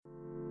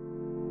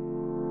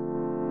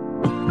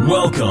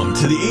Welcome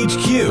to the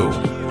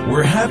HQ,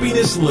 where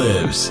happiness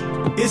lives.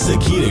 It's the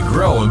key to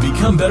grow and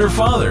become better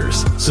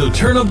fathers. So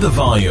turn up the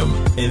volume,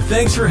 and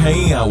thanks for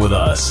hanging out with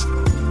us.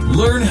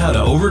 Learn how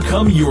to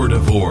overcome your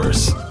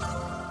divorce.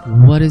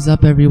 What is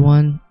up,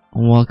 everyone?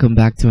 Welcome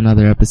back to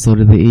another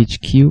episode of the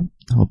HQ.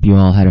 Hope you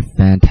all had a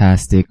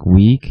fantastic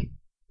week.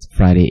 It's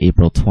Friday,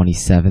 April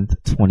 27th,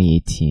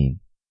 2018.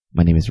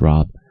 My name is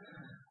Rob.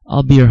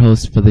 I'll be your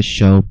host for this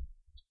show.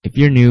 If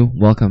you're new,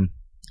 welcome.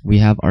 We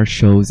have our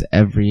shows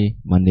every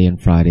Monday and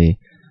Friday,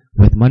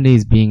 with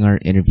Mondays being our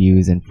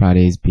interviews and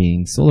Fridays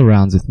being solo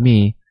rounds with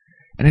me.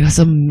 And I got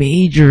some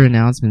major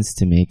announcements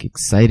to make,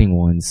 exciting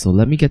ones. So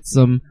let me get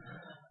some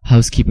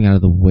housekeeping out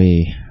of the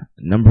way.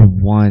 Number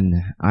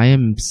one, I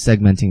am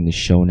segmenting the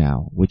show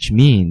now, which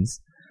means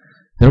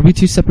there'll be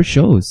two separate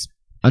shows.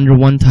 Under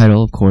one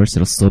title, of course,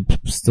 it'll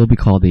still be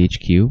called the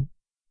HQ,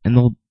 and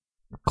they'll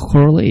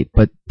correlate,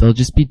 but they'll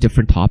just be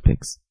different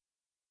topics.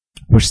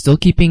 We're still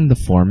keeping the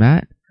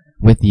format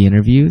with the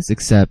interviews,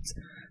 except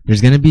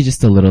there's going to be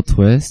just a little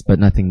twist, but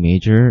nothing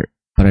major.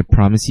 But I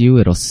promise you,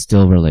 it'll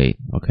still relate,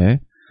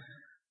 okay?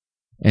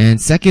 And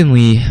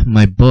secondly,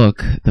 my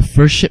book, the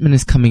first shipment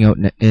is coming out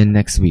in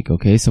next week,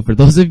 okay? So for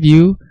those of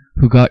you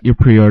who got your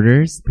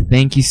pre-orders,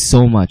 thank you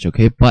so much,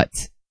 okay?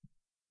 But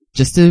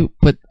just to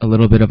put a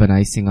little bit of an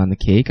icing on the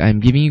cake, I'm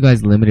giving you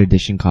guys limited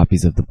edition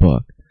copies of the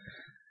book.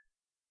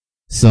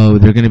 So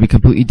they're going to be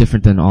completely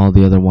different than all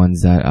the other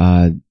ones that,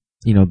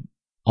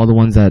 all the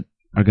ones that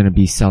are going to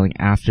be selling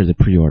after the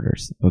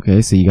pre-orders,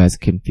 okay? So you guys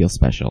can feel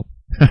special,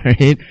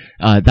 alright?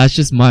 That's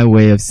just my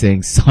way of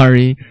saying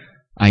sorry.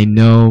 I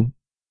know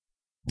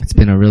it's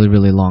been a really,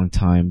 really long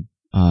time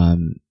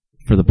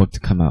for the book to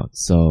come out.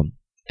 So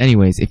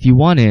anyways, if you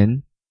want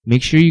in,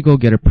 make sure you go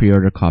get a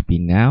pre-order copy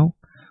now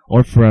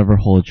or forever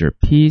hold your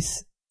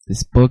peace.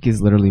 This book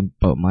is literally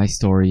about my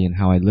story and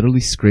how I literally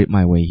scraped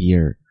my way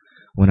here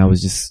when I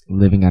was just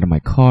living out of my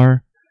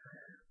car.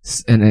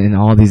 And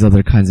all these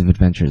other kinds of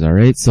adventures,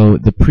 alright? So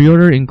the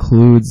pre-order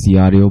includes the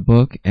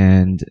audiobook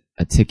and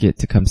a ticket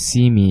to come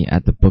see me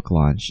at the book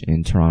launch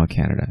in Toronto,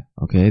 Canada.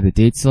 Okay? The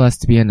date still has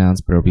to be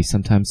announced, but it'll be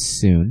sometime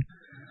soon.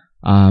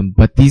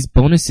 But these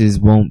bonuses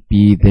won't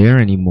be there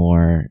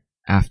anymore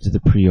after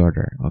the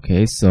pre-order.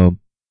 Okay? So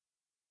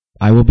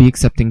I will be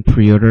accepting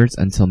pre-orders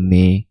until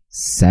May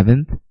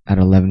 7th at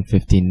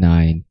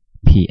 11:59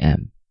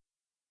 p.m.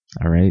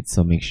 Alright?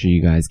 So make sure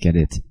you guys get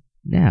it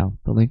now.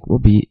 The link will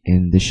be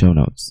in the show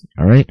notes.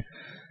 Alright?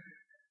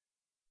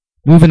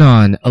 Moving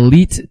on.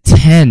 Elite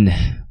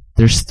 10.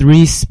 There's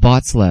 3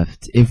 spots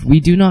left. If we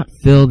do not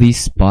fill these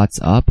spots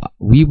up,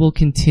 we will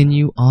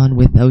continue on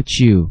without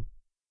you.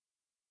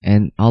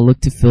 And I'll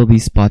look to fill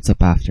these spots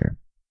up after.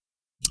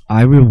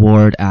 I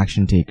reward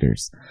action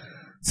takers.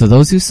 So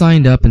those who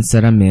signed up and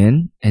said I'm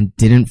in and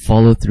didn't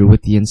follow through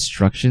with the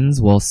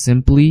instructions, well,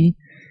 simply,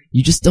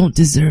 you just don't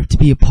deserve to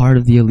be a part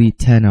of the Elite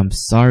 10. I'm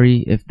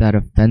sorry if that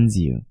offends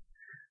you.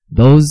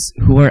 Those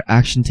who are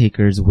action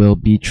takers will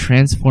be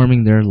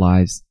transforming their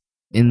lives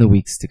in the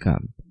weeks to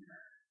come.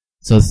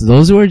 So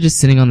those who are just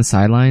sitting on the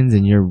sidelines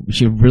and you're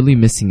really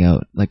missing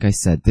out, like I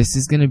said, this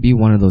is going to be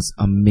one of those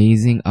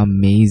amazing,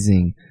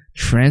 amazing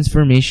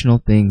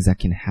transformational things that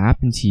can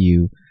happen to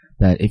you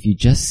that if you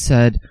just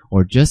said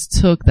or just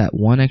took that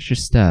one extra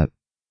step,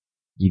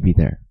 you'd be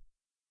there.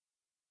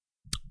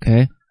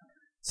 Okay?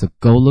 So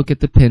go look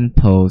at the pinned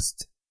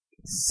post,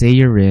 say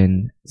you're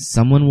in,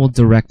 someone will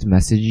direct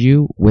message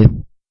you with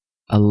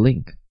a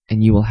link,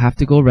 and you will have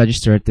to go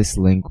register at this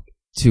link,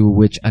 to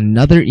which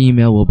another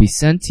email will be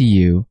sent to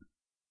you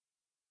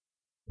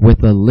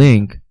with a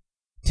link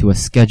to a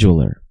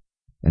scheduler.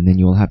 And then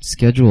you will have to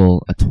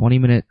schedule a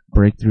 20-minute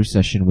breakthrough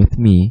session with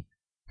me,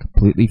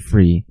 completely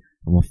free,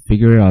 and we'll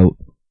figure out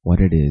what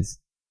it is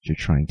you're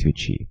trying to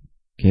achieve.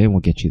 Okay, and we'll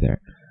get you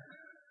there.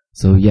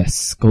 So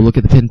yes, go look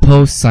at the pinned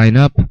post, sign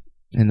up,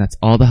 and that's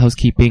all the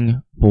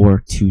housekeeping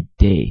for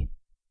today.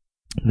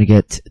 I'm going to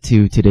get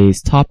to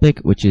today's topic,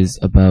 which is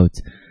about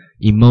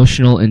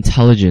emotional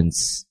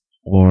intelligence,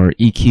 or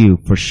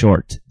EQ for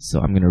short. So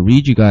I'm going to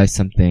read you guys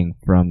something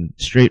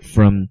straight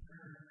from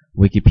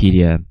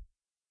Wikipedia.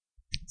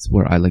 It's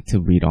where I like to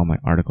read all my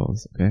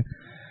articles, okay?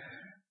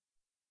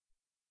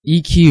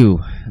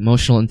 EQ,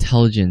 emotional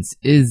intelligence,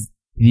 is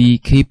the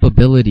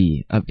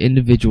capability of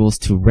individuals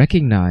to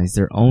recognize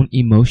their own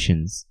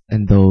emotions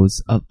and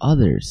those of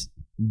others,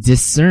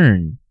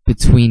 discern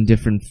between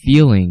different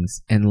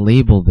feelings and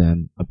label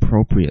them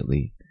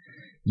appropriately,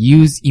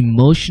 use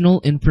emotional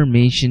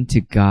information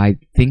to guide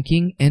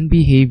thinking and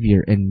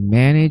behavior, and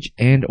manage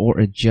and or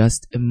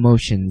adjust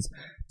emotions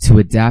to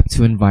adapt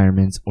to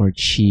environments or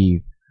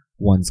achieve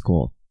one's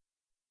goal.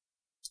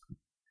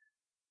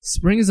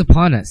 Spring is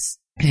upon us,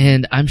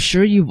 and I'm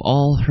sure you've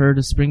all heard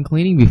of spring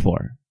cleaning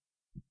before.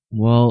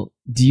 Well,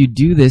 do you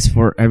do this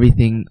for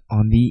everything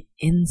on the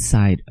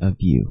inside of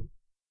you?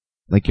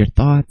 Like your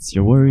thoughts,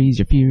 your worries,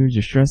 your fears,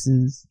 your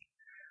stresses?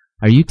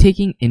 Are you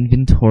taking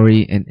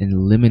inventory and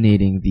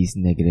eliminating these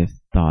negative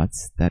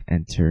thoughts that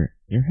enter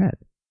your head?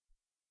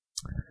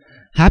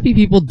 Happy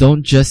people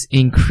don't just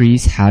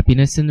increase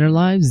happiness in their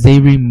lives,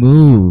 they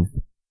remove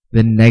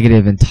the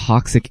negative and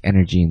toxic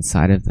energy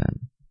inside of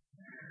them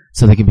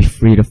so they can be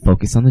free to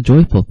focus on the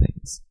joyful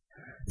things.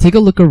 Take a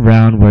look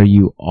around where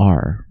you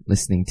are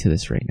listening to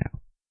this right now.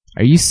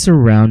 Are you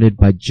surrounded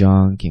by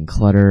junk and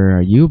clutter?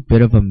 Are you a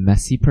bit of a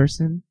messy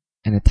person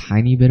and a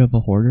tiny bit of a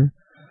hoarder?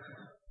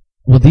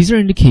 Well, these are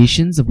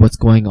indications of what's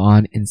going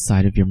on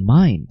inside of your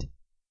mind.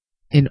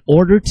 In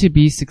order to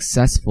be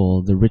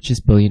successful, the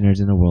richest billionaires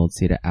in the world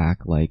say to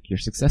act like you're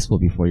successful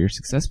before you're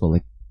successful.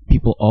 Like,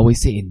 people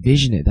always say,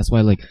 envision it. That's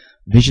why, like,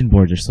 vision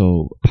boards are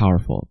so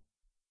powerful.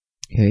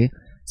 Okay?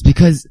 It's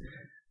because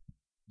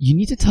you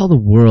need to tell the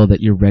world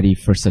that you're ready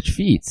for such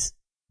feats.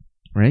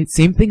 Right?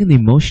 Same thing in the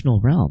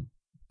emotional realm.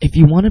 If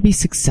you want to be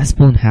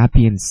successful and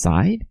happy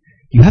inside,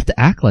 you have to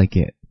act like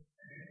it.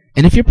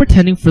 And if you're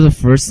pretending for the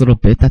first little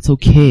bit, that's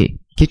okay.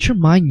 Get your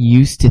mind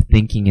used to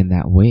thinking in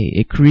that way.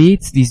 It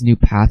creates these new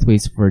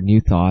pathways for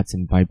new thoughts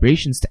and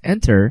vibrations to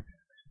enter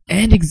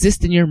and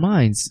exist in your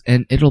minds.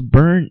 And it'll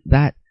burn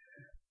that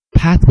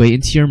pathway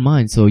into your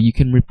mind so you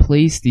can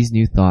replace these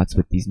new thoughts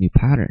with these new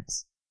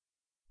patterns.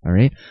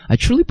 Alright? I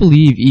truly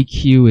believe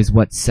EQ is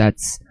what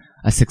sets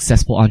a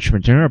successful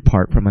entrepreneur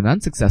apart from an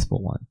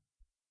unsuccessful one.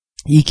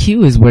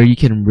 EQ is where you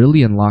can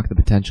really unlock the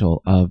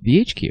potential of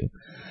the HQ.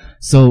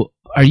 So,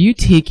 are you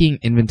taking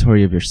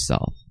inventory of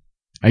yourself?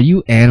 Are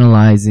you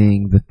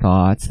analyzing the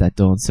thoughts that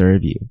don't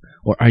serve you?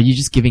 Or are you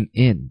just giving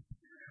in?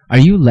 Are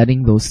you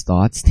letting those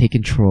thoughts take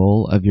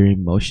control of your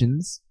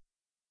emotions?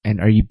 And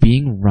are you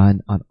being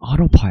run on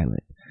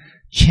autopilot?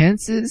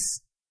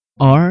 Chances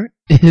are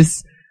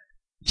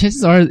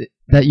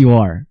that you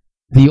are.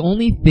 The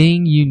only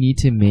thing you need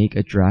to make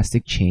a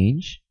drastic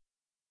change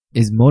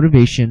is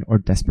motivation or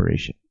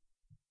desperation.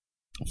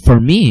 For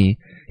me,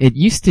 it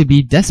used to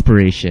be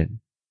desperation.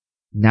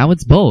 Now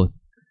it's both.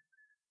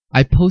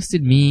 I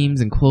posted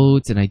memes and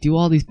quotes and I do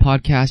all these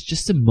podcasts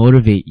just to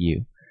motivate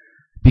you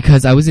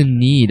because I was in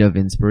need of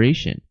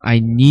inspiration. I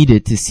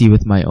needed to see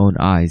with my own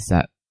eyes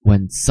that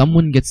when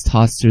someone gets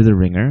tossed through the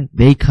ringer,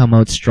 they come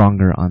out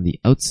stronger on the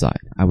outside.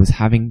 I was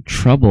having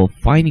trouble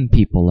finding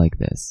people like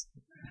this.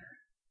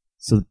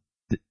 So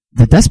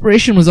the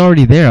desperation was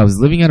already there. I was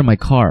living out of my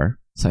car,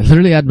 so I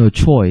literally had no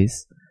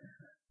choice.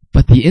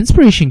 But the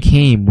inspiration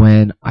came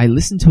when I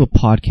listened to a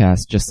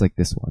podcast just like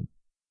this one.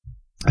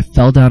 I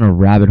fell down a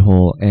rabbit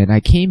hole and I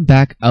came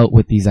back out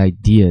with these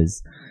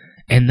ideas.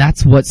 And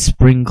that's what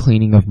spring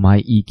cleaning of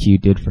my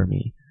EQ did for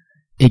me.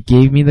 It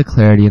gave me the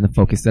clarity and the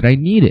focus that I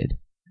needed.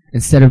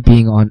 Instead of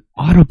being on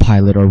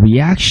autopilot or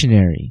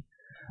reactionary,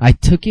 I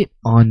took it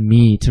on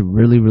me to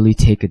really, really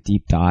take a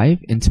deep dive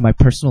into my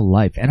personal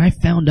life. And I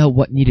found out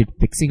what needed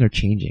fixing or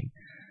changing,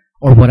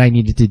 or what I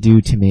needed to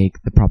do to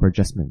make the proper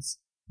adjustments.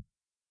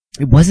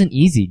 It wasn't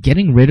easy.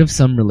 Getting rid of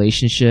some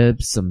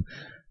relationships, some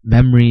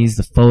memories,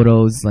 the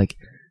photos, like,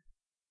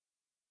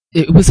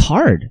 it was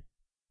hard.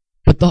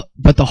 But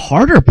the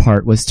harder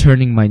part was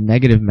turning my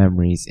negative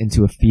memories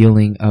into a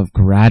feeling of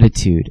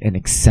gratitude and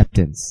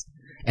acceptance,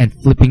 and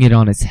flipping it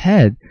on its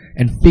head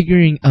and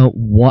figuring out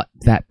what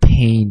that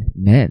pain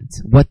meant,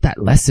 what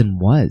that lesson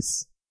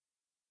was.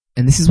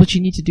 And this is what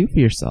you need to do for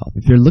yourself.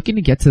 If you're looking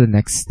to get to the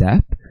next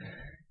step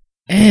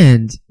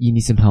and you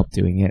need some help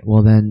doing it,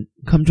 well then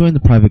come join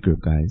the private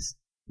group, guys.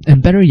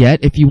 And better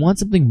yet, if you want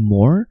something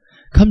more,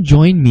 come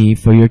join me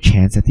for your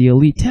chance at the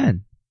Elite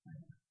 10.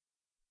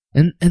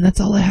 And that's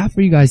all I have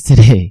for you guys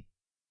today.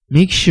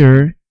 Make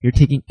sure you're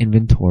taking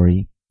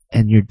inventory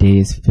and your day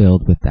is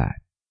filled with that.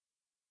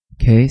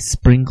 Okay?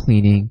 Spring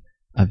cleaning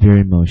of your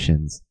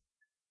emotions.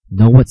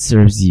 Know what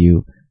serves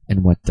you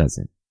and what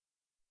doesn't.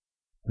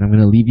 And I'm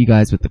going to leave you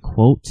guys with a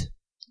quote.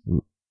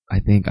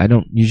 I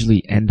don't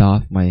usually end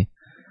off my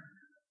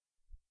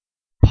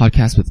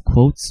podcast with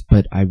quotes,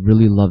 but I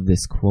really love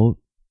this quote.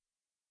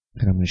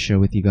 And I'm going to share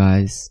with you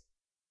guys.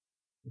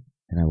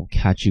 And I will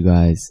catch you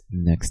guys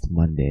next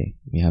Monday.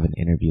 We have an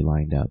interview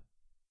lined up.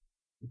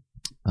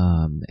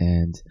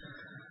 And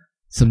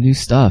some new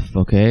stuff,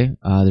 okay?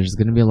 There's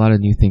going to be a lot of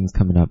new things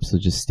coming up, so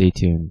just stay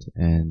tuned.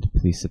 And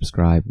please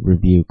subscribe,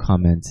 review,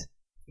 comment,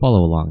 follow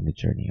along the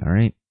journey,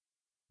 alright?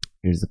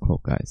 Here's the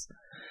quote, guys.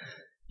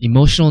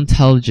 Emotional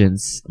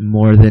intelligence,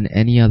 more than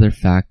any other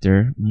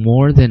factor,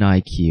 more than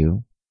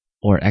IQ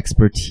or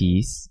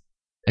expertise,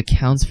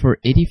 accounts for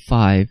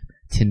 85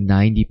 to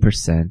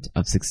 90%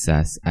 of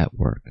success at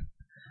work.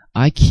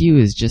 IQ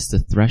is just a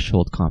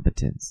threshold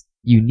competence.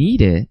 You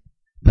need it,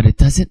 but it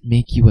doesn't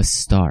make you a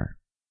star.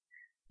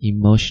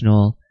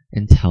 Emotional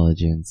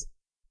intelligence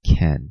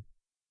can.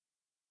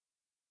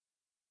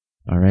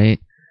 Alright?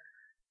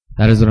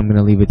 That is what I'm going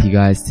to leave with you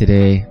guys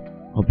today.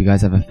 Hope you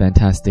guys have a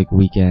fantastic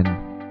weekend.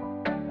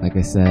 Like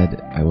I said,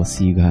 I will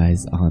see you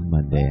guys on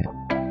Monday.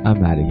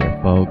 I'm out of here,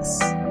 folks.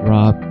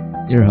 Rob,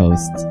 your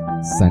host,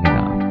 signing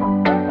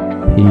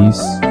off.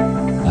 Peace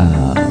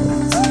out.